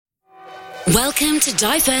Welcome to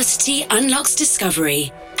Diversity Unlocks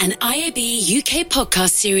Discovery, an IAB UK podcast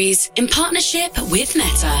series in partnership with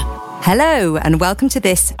Meta. Hello and welcome to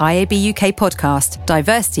this IAB UK podcast,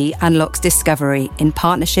 Diversity Unlocks Discovery, in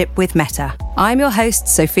partnership with Meta. I'm your host,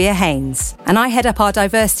 Sophia Haynes, and I head up our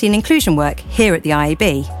diversity and inclusion work here at the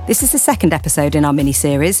IAB. This is the second episode in our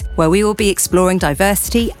mini-series where we will be exploring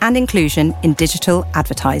diversity and inclusion in digital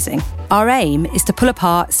advertising. Our aim is to pull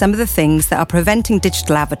apart some of the things that are preventing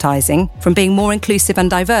digital advertising from being more inclusive and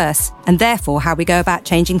diverse, and therefore how we go about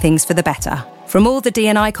changing things for the better. From all the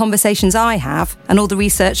D&I conversations I have and all the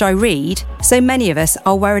research I read, so many of us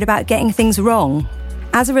are worried about getting things wrong.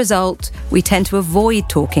 As a result, we tend to avoid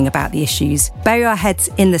talking about the issues, bury our heads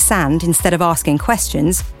in the sand instead of asking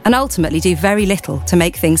questions, and ultimately do very little to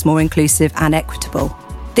make things more inclusive and equitable.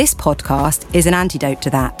 This podcast is an antidote to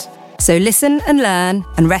that. So listen and learn,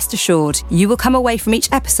 and rest assured, you will come away from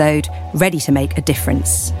each episode ready to make a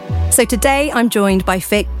difference. So today I'm joined by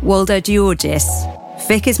Woldegiorgis.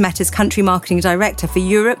 Vic is Meta's Country Marketing Director for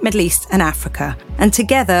Europe, Middle East and Africa. And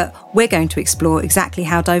together, we're going to explore exactly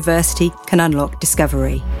how diversity can unlock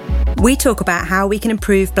discovery. We talk about how we can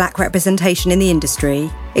improve Black representation in the industry,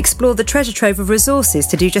 explore the treasure trove of resources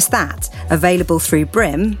to do just that, available through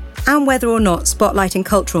BRIM, and whether or not spotlighting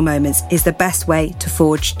cultural moments is the best way to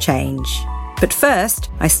forge change. But first,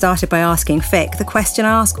 I started by asking Vic the question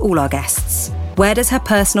I ask all our guests. Where does her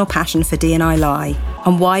personal passion for D&I lie?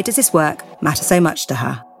 And why does this work matter so much to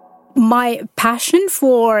her? My passion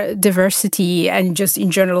for diversity and just in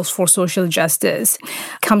general for social justice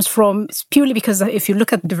comes from purely because if you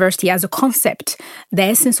look at diversity as a concept, the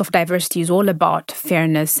essence of diversity is all about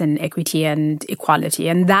fairness and equity and equality.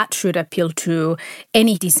 And that should appeal to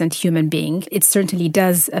any decent human being. It certainly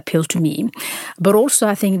does appeal to me. But also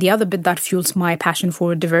I think the other bit that fuels my passion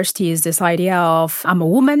for diversity is this idea of I'm a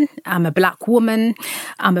woman, I'm a Black woman,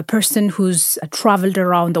 I'm a person who's traveled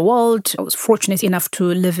around the world. I was fortunate enough to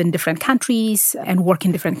live in different countries and work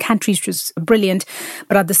in different countries, which is brilliant.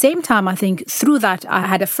 But at the same time, I think through that, I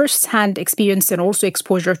had a first-hand experience and also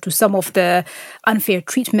exposure to some of the unfair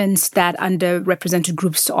treatments that underrepresented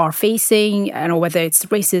groups are facing, whether it's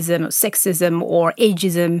racism, or sexism, or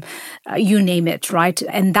ageism, you name it, right?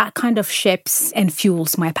 And that kind of shapes and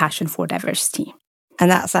fuels my passion for diversity. And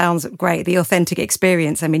that sounds great. The authentic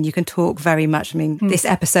experience. I mean, you can talk very much. This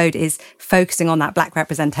episode is focusing on that Black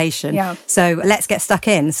representation. Yeah. So let's get stuck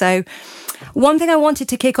in. So one thing I wanted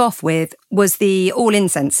to kick off with was the All-In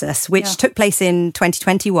census, which took place in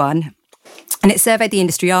 2021. And it surveyed the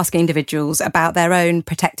industry, asking individuals about their own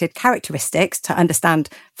protected characteristics to understand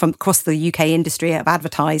from across the UK industry of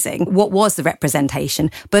advertising what was the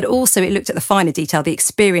representation, but also it looked at the finer detail, the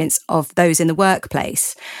experience of those in the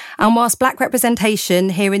workplace. And whilst Black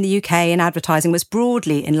representation here in the UK in advertising was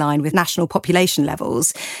broadly in line with national population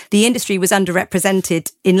levels, the industry was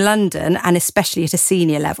underrepresented in London and especially at a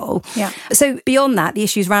senior level. Yeah. So beyond that, the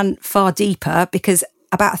issues ran far deeper because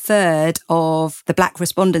about a third of the Black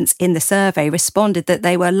respondents in the survey responded that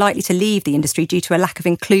they were likely to leave the industry due to a lack of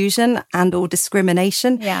inclusion and or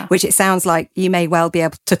discrimination, which it sounds like you may well be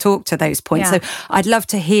able to talk to those points. So I'd love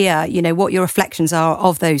to hear, what your reflections are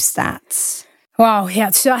of those stats. Wow, yeah.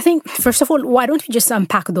 So I think, first of all, why don't we just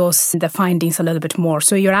unpack the findings a little bit more?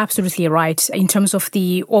 So you're absolutely right. In terms of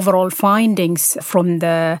the overall findings from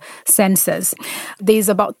the census, there's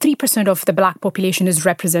about 3% of the Black population is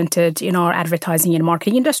represented in our advertising and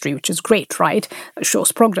marketing industry, which is great, right? It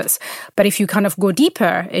shows progress. But if you kind of go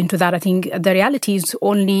deeper into that, I think the reality is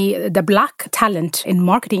only the Black talent in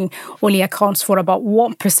marketing only accounts for about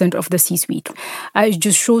 1% of the C-suite. It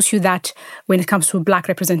just shows you that when it comes to Black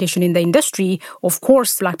representation in the industry, of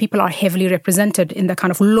course, Black people are heavily represented in the kind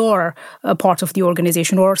of lower part of the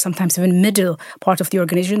organization or sometimes even middle part of the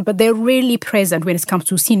organization, but they're rarely present when it comes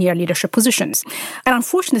to senior leadership positions. And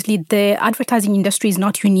unfortunately, the advertising industry is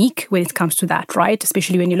not unique when it comes to that, right?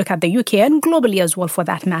 Especially when you look at the UK and globally as well, for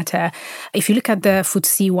that matter. If you look at the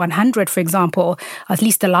FTSE 100, for example, at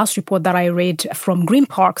least the last report that I read from Green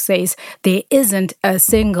Park says there isn't a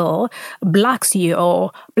single Black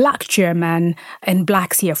CEO, Black chairman, and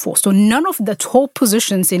Black CFO. So none of the top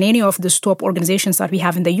positions in any of the top organizations that we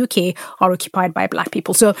have in the UK are occupied by Black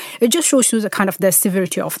people. So it just shows you the kind of the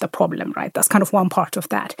severity of the problem, right? That's kind of one part of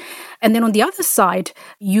that. And then on the other side,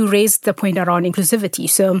 you raised the point around inclusivity.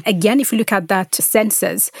 So again, if you look at that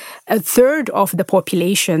census, a third of the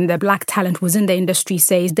population, the Black talent within the industry,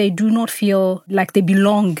 says they do not feel like they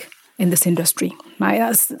belong in this industry, Right?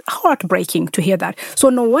 That's heartbreaking to hear that. So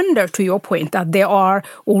no wonder, to your point, that they are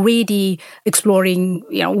already exploring,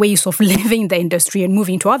 ways of leaving the industry and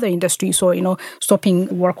moving to other industries, or,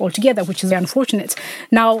 stopping work altogether, which is unfortunate.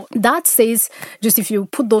 Now, that says, just if you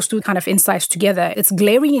put those two kind of insights together, it's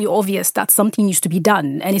glaringly obvious that something needs to be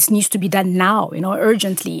done, and it needs to be done now,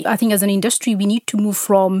 urgently. I think as an industry, we need to move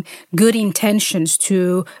from good intentions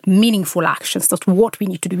to meaningful actions. That's what we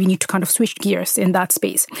need to do. We need to kind of switch gears in that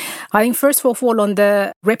space. I think first of all, on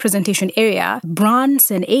the representation area,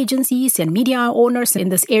 brands and agencies and media owners in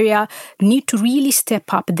this area need to really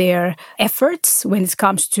step up their efforts when it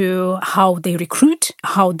comes to how they recruit,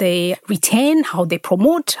 how they retain, how they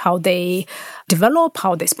promote, how they develop,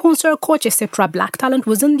 how they sponsor, coach, etc., Black talent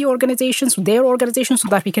within the organizations, their organizations, so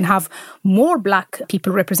that we can have more Black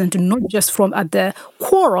people represented, not just from at the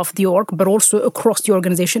core of the org, but also across the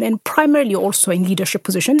organization, and primarily also in leadership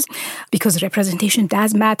positions, because representation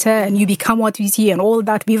does matter, and you become what you see, and all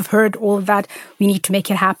that. We've heard all that. We need to make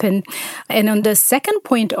it happen. And on the second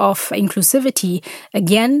point of inclusivity,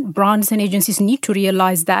 again, brands and agencies need to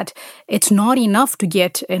realize that it's not enough to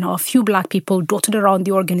get a few Black people dotted around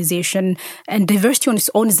the organization, and diversity on its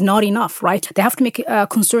own is not enough, right? They have to make a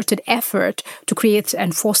concerted effort to create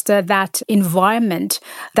and foster that environment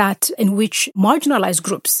in which marginalized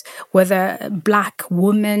groups, whether Black,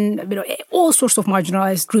 women, all sorts of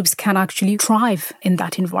marginalized groups, can actually thrive in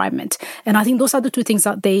that environment. And I think those are the two things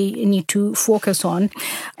that they need to focus on.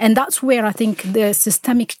 And that's where I think the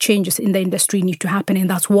systemic changes in the industry need to happen. And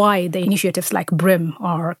that's why the initiatives like BRIM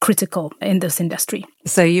are critical in this industry.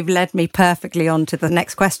 So you've led me perfectly on to the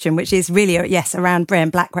next question, which is really, yes, around BRIM,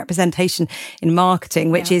 Black representation in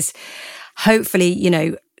marketing, which is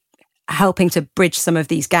hopefully, helping to bridge some of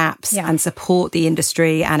these gaps and support the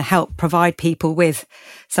industry and help provide people with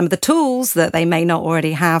some of the tools that they may not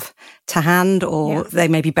already have to hand, or they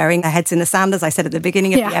may be burying their heads in the sand, as I said at the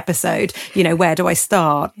beginning of the episode. Where do I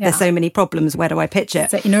start? There's so many problems. Where do I pitch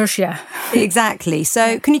it? It's the inertia. Exactly.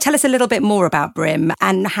 So can you tell us a little bit more about BRIM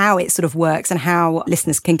and how it sort of works and how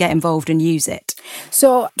listeners can get involved and use it?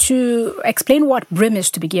 So to explain what BRIM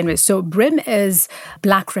is to begin with. So BRIM is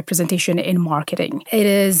Black representation in marketing. It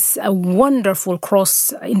is a wonderful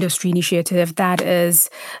cross-industry initiative that is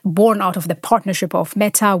born out of the partnership of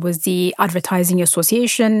Meta with the Advertising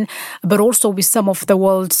Association, but also with some of the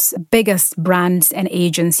world's biggest brands and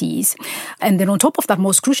agencies. And then on top of that,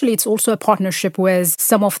 most crucially, it's also a partnership with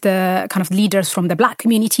some of the kind of leaders from the Black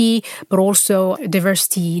community, but also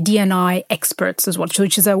diversity, D&I experts as well,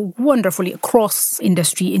 which is a wonderfully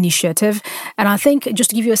cross-industry initiative. And I think just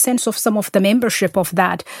to give you a sense of some of the membership of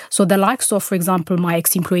that, so the likes of, for example, my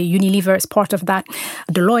ex-employee Unilever is part of that,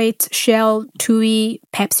 Deloitte, Shell, TUI,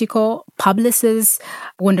 PepsiCo, Publicis,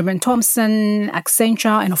 Wunderman Thompson,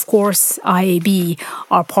 Accenture, and of course, IAB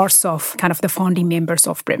are parts of kind of the founding members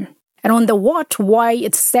of BRIM. And on the why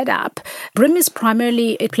it's set up, BRIM is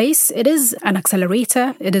primarily a place, it is an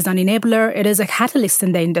accelerator, it is an enabler, it is a catalyst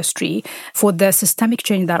in the industry for the systemic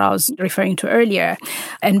change that I was referring to earlier.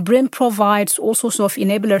 And BRIM provides all sorts of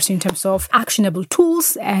enablers in terms of actionable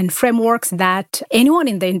tools and frameworks that anyone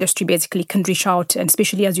in the industry basically can reach out. And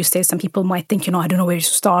especially, as you say, some people might think, I don't know where to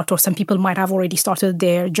start, or some people might have already started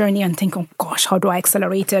their journey and think, oh gosh, how do I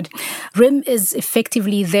accelerate it? BRIM is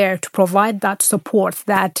effectively there to provide that support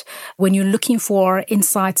that when you're looking for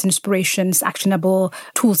insights, inspirations, actionable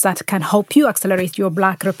tools that can help you accelerate your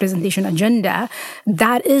Black representation agenda,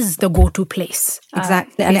 that is the go-to place.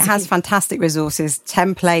 Exactly. And it has fantastic resources,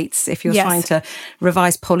 templates, if you're trying to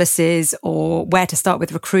revise policies, or where to start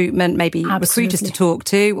with recruitment, maybe recruiters to talk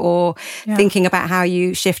to, or thinking about how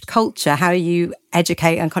you shift culture, how you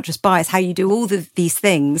educate unconscious bias, how you do all these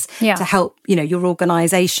things to help, your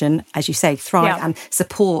organisation, as you say, thrive and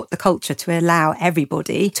support the culture to allow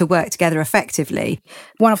everybody to work together effectively.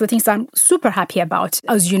 One of the things I'm super happy about,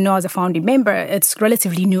 as you know, as a founding member, it's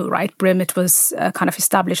relatively new, right? BRIM, it was kind of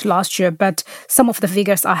established last year, but some of the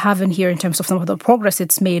figures I have in here in terms of some of the progress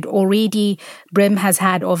it's made already, BRIM has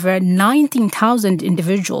had over 19,000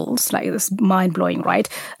 individuals, like this mind-blowing, right?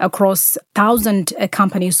 Across 1,000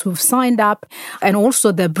 companies who've signed up. And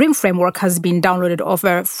also the BRIM framework has been downloaded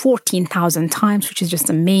over 14,000 times, which is just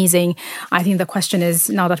amazing. I think the question is,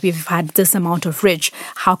 now that we've had this amount of reach,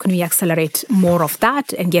 how can we accelerate more of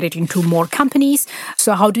that and get it into more companies?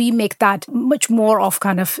 So how do we make that much more of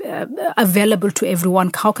kind of available to everyone?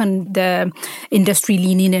 How can the industry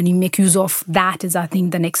lean in and make use of that is, I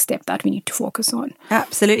think, the next step that we need to focus on.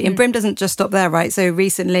 Absolutely. And BRIM doesn't just stop there, right? So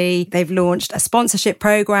recently they've launched a sponsorship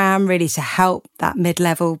program really to help that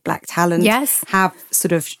mid-level Black talent have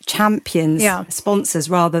sort of champions, sponsors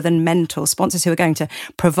rather than mentors, sponsors who are going to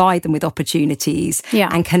provide them with opportunities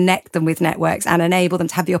and connect them with networks and enable them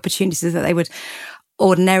to have the opportunities that they would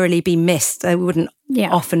ordinarily be missed. They wouldn't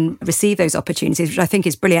often receive those opportunities, which I think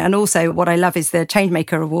is brilliant. And also what I love is the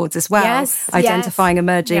Changemaker Awards as well, identifying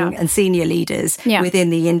emerging and senior leaders within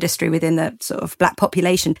the industry, within the sort of Black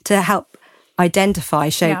population, to help identify,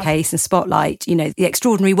 showcase and spotlight, you know, the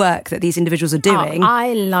extraordinary work that these individuals are doing.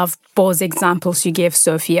 I love both examples you gave,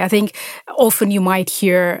 Sophie. I think often you might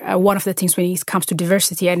hear one of the things when it comes to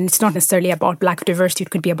diversity, and it's not necessarily about Black diversity,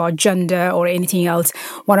 it could be about gender or anything else.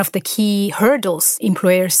 One of the key hurdles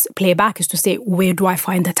employers play back is to say, where do I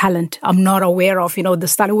find the talent? I'm not aware of, you know, the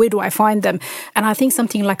talent. Where do I find them? And I think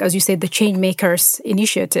something like, as you said, the Changemakers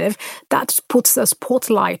initiative, that puts a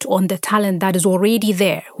spotlight on the talent that is already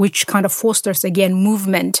there, which kind of fosters again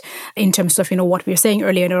movement in terms of, you know, what we were saying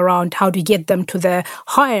earlier around how do you get them to the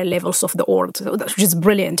higher levels of the org, which is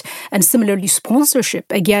brilliant. And similarly,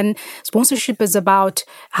 sponsorship. Again, sponsorship is about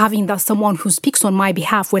having that someone who speaks on my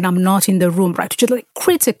behalf when I'm not in the room, right? Which is like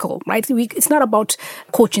critical, right? It's not about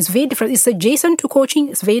coaching. It's very different. It's adjacent to coaching.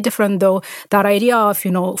 It's very different though. That idea of,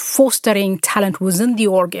 you know, fostering talent within the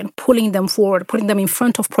organ, pulling them forward, putting them in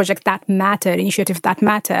front of projects that matter, initiatives that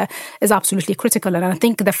matter is absolutely critical. And I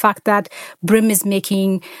think the fact that BRIM is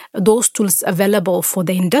making those tools available for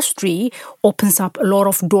the industry opens up a lot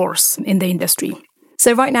of doors in the industry.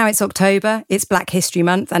 So right now it's October, it's Black History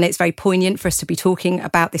Month, and it's very poignant for us to be talking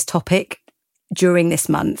about this topic during this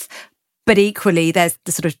month. But equally, there's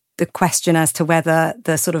the sort of the question as to whether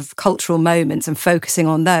the sort of cultural moments and focusing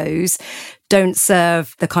on those don't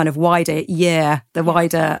serve the kind of wider year, the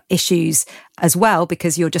wider issues as well,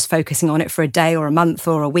 because you're just focusing on it for a day or a month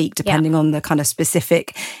or a week, depending on the kind of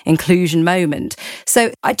specific inclusion moment.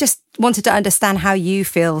 So I just wanted to understand how you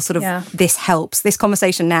feel sort of this helps, this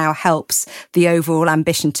conversation now helps the overall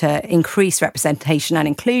ambition to increase representation and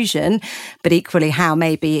inclusion, but equally how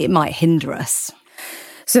maybe it might hinder us.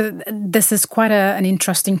 So this is quite an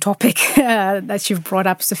interesting topic that you've brought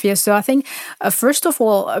up, Sophia. So I think, first of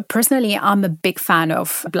all, personally, I'm a big fan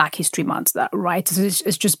of Black History Month, right? So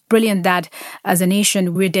it's just brilliant that as a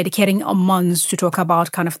nation, we're dedicating a month to talk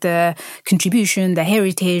about kind of the contribution, the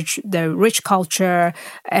heritage, the rich culture,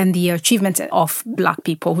 and the achievements of Black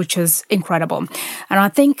people, which is incredible. And I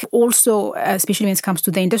think also, especially when it comes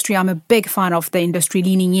to the industry, I'm a big fan of the industry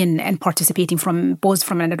leaning in and participating both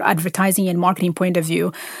from an advertising and marketing point of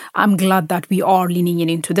view. I'm glad that we are leaning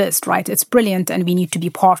into this, right? It's brilliant and we need to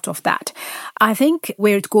be part of that. I think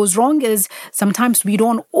where it goes wrong is sometimes we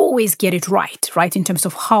don't always get it right, in terms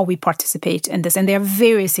of how we participate in this. And there are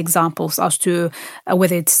various examples as to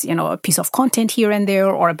whether it's, you know, a piece of content here and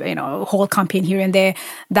there or, you know, a whole campaign here and there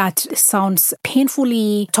that sounds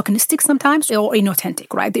painfully tokenistic sometimes or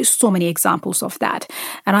inauthentic, right? There's so many examples of that.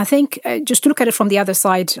 And I think just to look at it from the other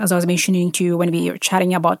side, as I was mentioning to you when we were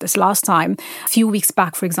chatting about this last time, a few weeks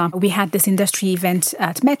back, for example, we had this industry event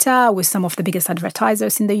at Meta with some of the biggest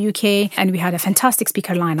advertisers in the UK, and we had a fantastic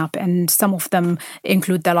speaker lineup, and some of them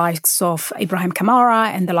include the likes of Ibrahim Kamara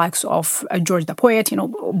and the likes of George the Poet, you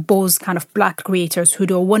know, both kind of Black creators who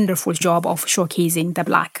do a wonderful job of showcasing the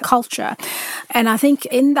Black culture. And I think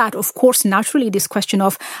in that, of course, naturally, this question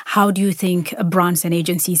of how do you think brands and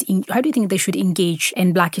agencies, how do you think they should engage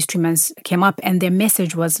in Black History Month came up, and their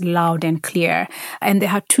message was loud and clear. And they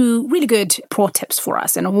had two really good pro tips for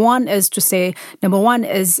us. And one is to say, number one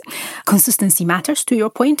is consistency matters, to your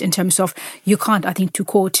point, in terms of you can't, I think to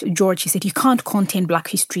quote George, he said, you can't contain Black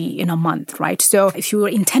history in a month, right? So if you're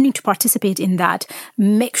intending to participate in that,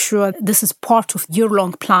 make sure this is part of your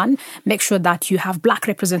long plan. Make sure that you have Black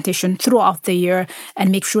representation throughout the year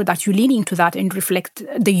and make sure that you lean into that and reflect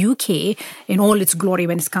the UK in all its glory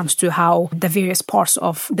when it comes to how the various parts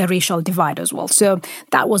of the racial divide as well. So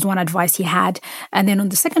that was one advice he had. And then on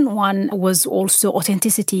the second one was also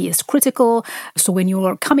authenticity is critical. So when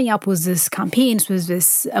you're coming up with these campaigns, with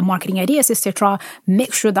this marketing ideas, etc.,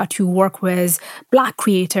 make sure that you work with Black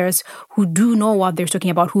creators who do know what they're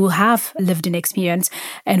talking about, who have lived in experience,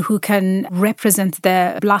 and who can represent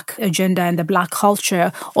the Black agenda and the Black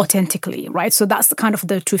culture authentically, right? So that's the kind of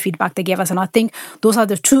the true feedback they gave us. And I think those are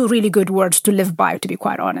the two really good words to live by, to be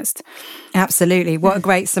quite honest. Absolutely. What a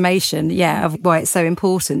great summation, of why it's so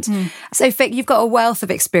important. So, Vic, you've got a wealth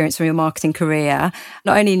of experience from your marketing career,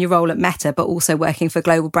 not only in your role at Meta, but also working for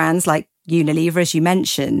global brands like Unilever, as you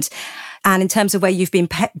mentioned. And in terms of where you've been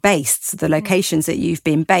based, the locations that you've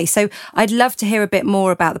been based. So I'd love to hear a bit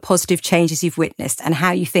more about the positive changes you've witnessed and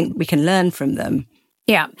how you think we can learn from them.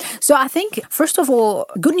 Yeah. So I think, first of all,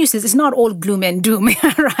 good news is it's not all gloom and doom,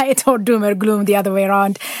 right? Or doom or gloom the other way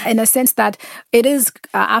around, in a sense that it is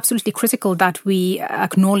absolutely critical that we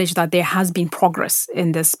acknowledge that there has been progress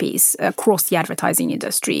in this space across the advertising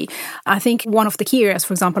industry. I think one of the key areas,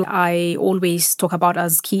 for example, I always talk about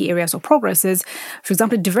as key areas of progress is, for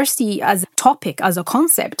example, diversity as a topic, as a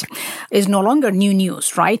concept, is no longer new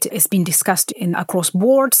news, right? It's been discussed across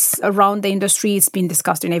boards around the industry. It's been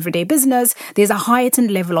discussed in everyday business. There's a heightened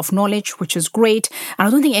level of knowledge, which is great. And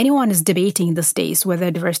I don't think anyone is debating these days whether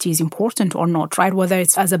diversity is important or not, right? Whether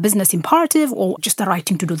it's as a business imperative or just the right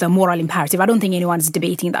thing to do, the moral imperative. I don't think anyone is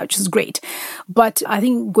debating that, which is great. But I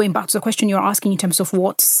think going back to the question you're asking in terms of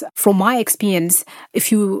what's, from my experience,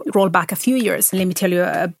 if you roll back a few years, let me tell you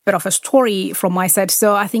a bit of a story from my side.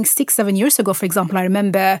 So I think 6-7 years ago, for example, I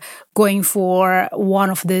remember going for one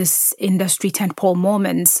of these industry tentpole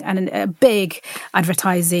moments and a big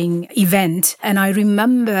advertising event. And I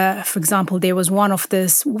remember, for example, there was one of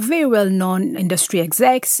this very well-known industry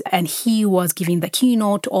execs, and he was giving the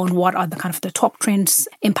keynote on what are the kind of the top trends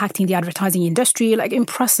impacting the advertising industry, like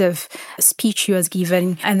impressive speech he was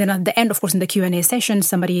giving. And then at the end, of course, in the Q&A session,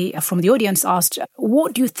 somebody from the audience asked,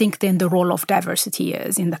 what do you think then the role of diversity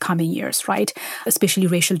is in the coming years, right? Especially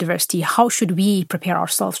racial diversity. How should we prepare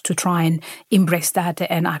ourselves to try and embrace that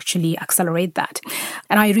and actually accelerate that?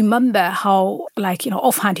 And I remember how,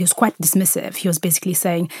 offhand, he was quite dismissive. He was basically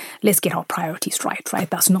saying, let's get our priorities right?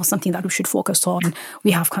 That's not something that we should focus on.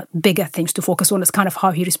 We have bigger things to focus on. Is kind of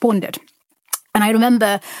how he responded. And I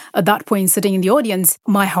remember at that point sitting in the audience,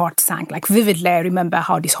 my heart sank. Vividly, I remember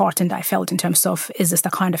how disheartened I felt in terms of, is this the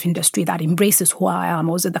kind of industry that embraces who I am?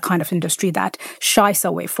 Or is it the kind of industry that shies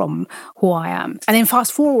away from who I am? And then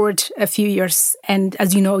fast forward a few years, and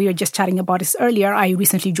as you know, we were just chatting about this earlier, I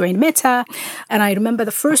recently joined Meta. And I remember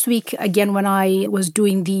the first week, again, when I was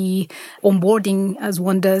doing the onboarding, as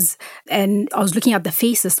one does, and I was looking at the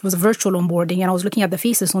faces. It was a virtual onboarding, and I was looking at the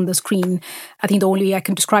faces on the screen. I think the only way I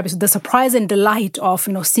can describe it is the surprise and delight of,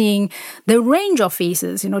 seeing the range of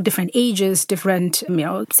faces, different ages, different,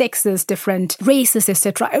 sexes, different races,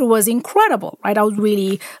 etc. It was incredible, right? I was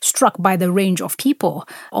really struck by the range of people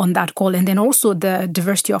on that call, and then also the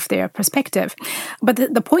diversity of their perspective. But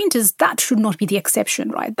the point is that should not be the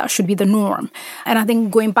exception, right? That should be the norm. And I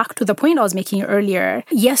think going back to the point I was making earlier,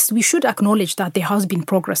 yes, we should acknowledge that there has been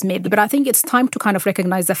progress made, but I think it's time to kind of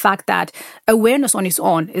recognize the fact that awareness on its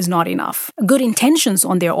own is not enough. Good intentions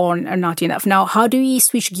on their own are not enough. Now, how do we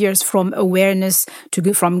switch gears from awareness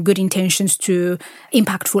from good intentions to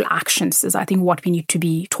impactful actions is, I think, what we need to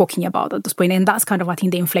be talking about at this point. And that's kind of, I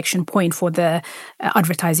think, the inflection point for the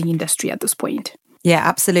advertising industry at this point. Yeah,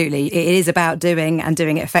 absolutely. It is about doing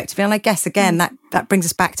it effectively. And I guess, again, that brings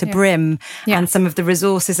us back to BRIM and some of the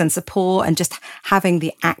resources and support and just having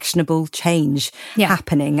the actionable change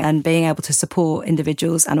happening and being able to support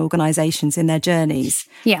individuals and organisations in their journeys.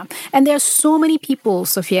 Yeah. And there are so many people,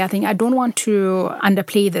 Sophia, I think I don't want to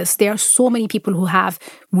underplay this. There are so many people who have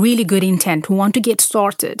really good intent, who want to get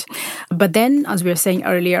started. But then, as we were saying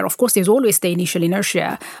earlier, of course, there's always the initial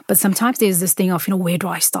inertia. But sometimes there's this thing of, where do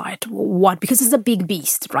I start? What? Because it's a big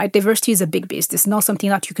beast, right? Diversity is a big beast. It's not something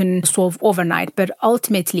that you can solve overnight. But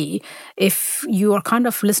ultimately, if you are kind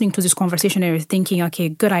of listening to this conversation and you're thinking, okay,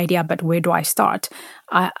 good idea, but where do I start?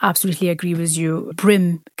 I absolutely agree with you.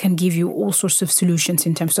 BRIM can give you all sorts of solutions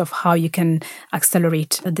in terms of how you can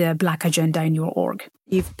accelerate the Black agenda in your org.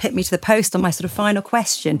 You've put me to the post on my sort of final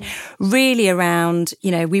question, really around,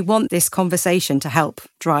 we want this conversation to help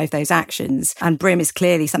drive those actions. And BRIM is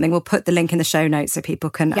clearly something. We'll put the link in the show notes so people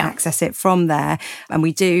can access it from there. And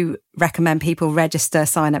we do recommend people register,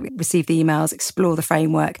 sign up, receive the emails, explore the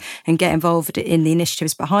framework and get involved in the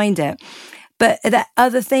initiatives behind it. But are there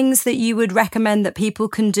other things that you would recommend that people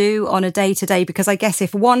can do on a day-to-day? Because I guess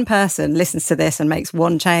if one person listens to this and makes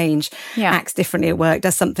one change, acts differently at work,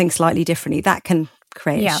 does something slightly differently, that can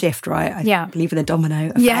create a shift, right? I believe in the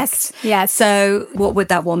domino effect. Yes. So what would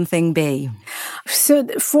that one thing be? So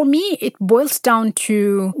for me, it boils down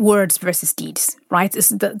to words versus deeds, right?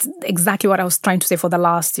 It's exactly what I was trying to say for the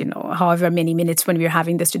last, however many minutes when we were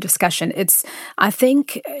having this discussion. I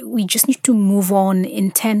think we just need to move on.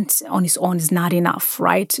 Intent on its own is not enough,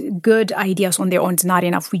 right? Good ideas on their own is not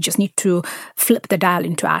enough. We just need to flip the dial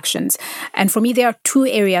into actions. And for me, there are two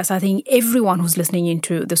areas I think everyone who's listening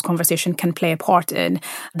into this conversation can play a part in. in.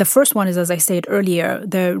 The first one is, as I said earlier,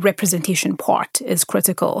 the representation part is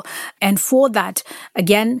critical. And for that,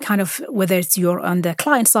 again, kind of whether it's you're on the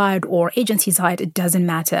client side or agency side, it doesn't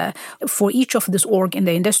matter. For each of this org in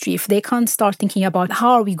the industry, if they can't start thinking about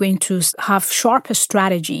how are we going to have sharper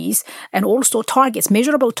strategies and also targets,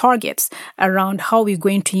 measurable targets around how we're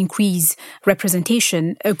going to increase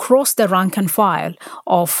representation across the rank and file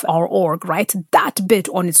of our org, right? That bit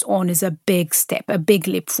on its own is a big step, a big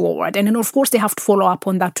leap forward. And then, of course, they have to follow up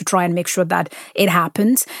on that to try and make sure that it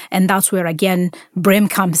happens. And that's where, again, BRIM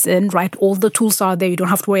comes in, right? All the tools are there. You don't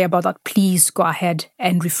have to worry about that. Please go ahead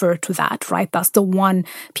and refer to that, right? That's the one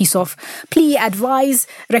piece of plea, advice,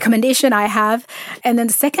 recommendation I have. And then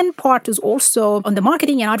the second part is also on the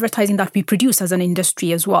marketing and advertising that we produce as an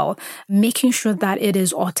industry as well, making sure that it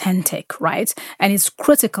is authentic, right? And it's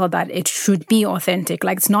critical that it should be authentic.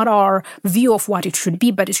 Like, it's not our view of what it should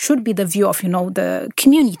be, but it should be the view of, the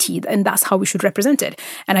community, and that's how we should represent it.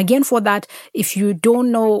 And again, for that, if you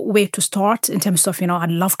don't know where to start in terms of, I'd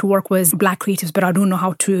love to work with Black creatives, but I don't know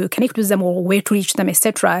how to connect with them or where to reach them,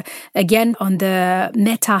 etc. Again, on the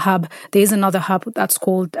Meta Hub, there is another hub that's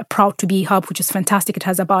called Proud to Be Hub, which is fantastic. It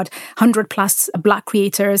has about 100 plus Black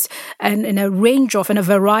creators and in a range of, in a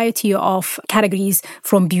variety of categories,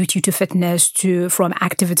 from beauty to fitness to from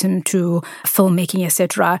activism to filmmaking,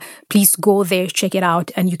 etc. Please go there, check it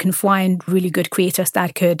out, and you can find really good creators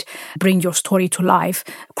that could bring your story to life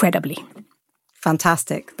credibly.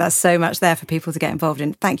 Fantastic. There's so much there for people to get involved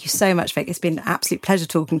in. Thank you so much, Vic. It's been an absolute pleasure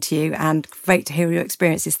talking to you and great to hear your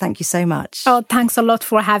experiences. Thank you so much. Oh, thanks a lot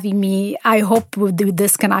for having me. I hope with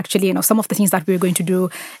this can actually, some of the things that we're going to do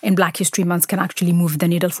in Black History Month can actually move the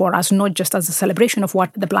needle for us, not just as a celebration of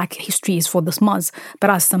what the Black history is for this month, but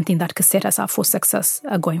as something that could set us up for success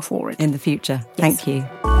going forward. In the future. Yes. Thank you.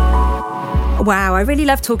 Wow, I really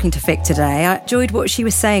loved talking to Vic today. I enjoyed what she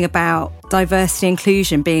was saying about diversity and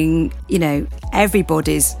inclusion being,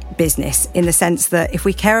 everybody's business, in the sense that if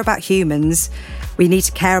we care about humans, we need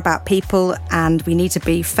to care about people and we need to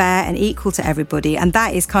be fair and equal to everybody. And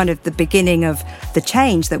that is kind of the beginning of the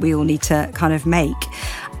change that we all need to kind of make.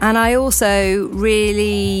 And I also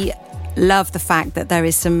really love the fact that there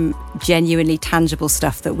is some genuinely tangible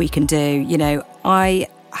stuff that we can do. I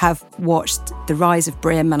have watched the rise of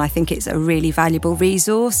BRIM and I think it's a really valuable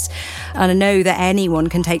resource, and I know that anyone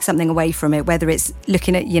can take something away from it, whether it's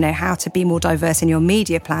looking at how to be more diverse in your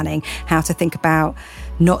media planning, how to think about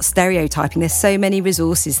not stereotyping. There's so many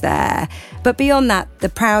resources there. But beyond that, the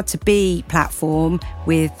Proud to Be platform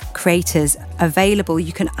with creators available,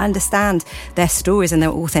 you can understand their stories and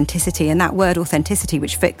their authenticity. And that word authenticity,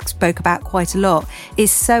 which Vic spoke about quite a lot,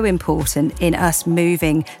 is so important in us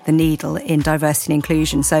moving the needle in diversity and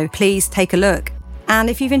inclusion. So please take a look. And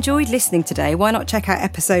if you've enjoyed listening today, why not check out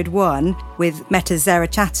episode 1 with Meta's Zara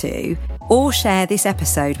Chatu, or share this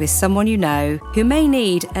episode with someone you know who may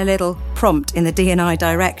need a little prompt in the D&I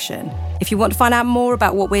direction. If you want to find out more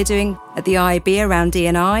about what we're doing at the IAB around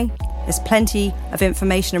D&I, there's plenty of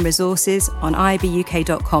information and resources on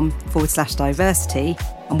iabuk.com/diversity.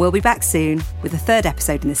 And we'll be back soon with a 3rd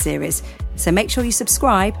episode in the series. So make sure you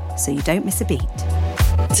subscribe so you don't miss a beat.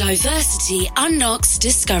 Diversity Unlocks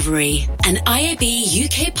Discovery, an IAB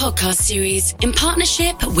UK podcast series in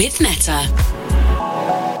partnership with Meta.